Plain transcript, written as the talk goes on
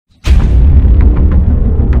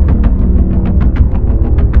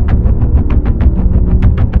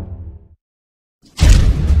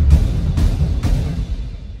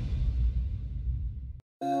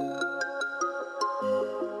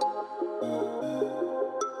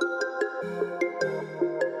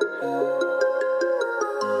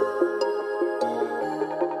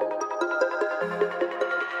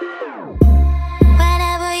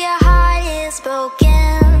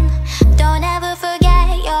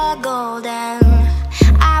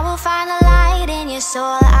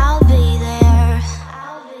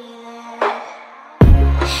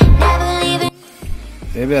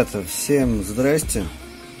Ребята, всем здрасте.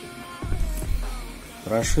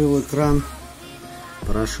 Прошил экран,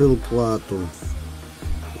 прошил плату,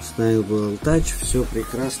 установил был тач, все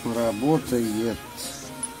прекрасно работает,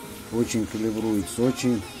 очень калибруется,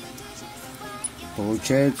 очень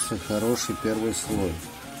получается хороший первый слой.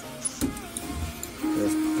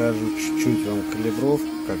 Сейчас покажу чуть-чуть вам калибровку,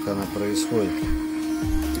 как она происходит,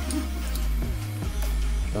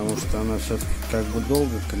 потому что она все-таки как бы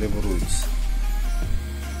долго калибруется.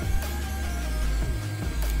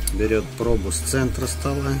 Берет пробу с центра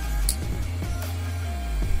стола.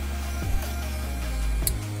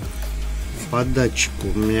 По датчику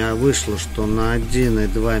у меня вышло, что на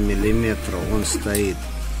 1,2 миллиметра он стоит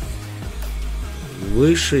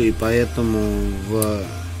выше, и поэтому в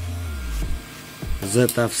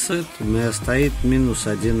Z-offset у меня стоит минус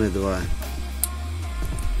 1,2.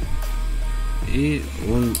 И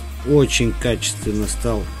он очень качественно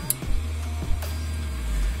стал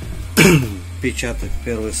печатать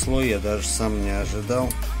первый слой, я даже сам не ожидал.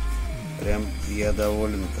 Прям я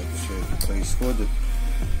доволен, как все это происходит.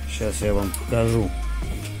 Сейчас я вам покажу.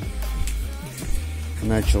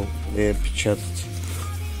 Начал я печатать.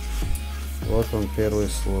 Вот он, первый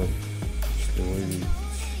слой, если вы видите.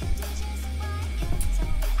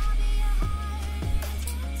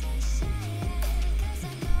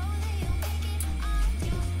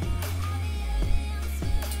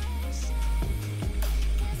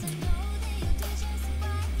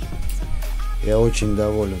 Я очень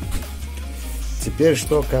доволен. Теперь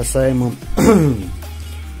что касаемо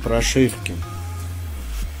прошивки.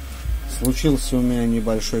 Случился у меня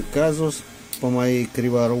небольшой казус по моей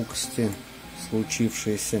криворукости,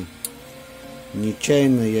 случившийся.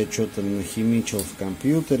 Нечаянно я что-то нахимичил в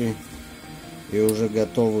компьютере, и уже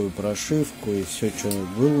готовую прошивку и все, что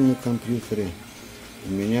было на компьютере,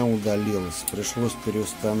 у меня удалилось. Пришлось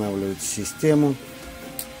переустанавливать систему.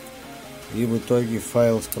 И в итоге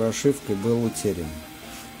файл с прошивкой был утерян.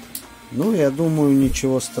 Ну, я думаю,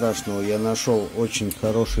 ничего страшного. Я нашел очень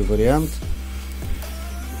хороший вариант,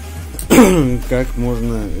 как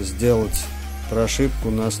можно сделать прошивку,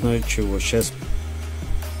 на основе чего. Сейчас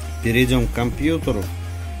перейдем к компьютеру,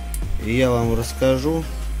 и я вам расскажу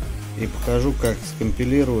и покажу, как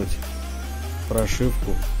скомпилировать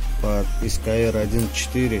прошивку под SKR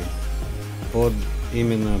 1.4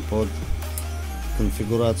 именно под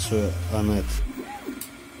конфигурацию ANET.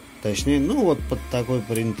 Точнее, ну вот под такой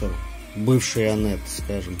принтер, бывший ANET,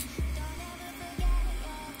 скажем.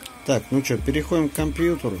 Так, ну что, переходим к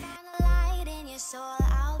компьютеру.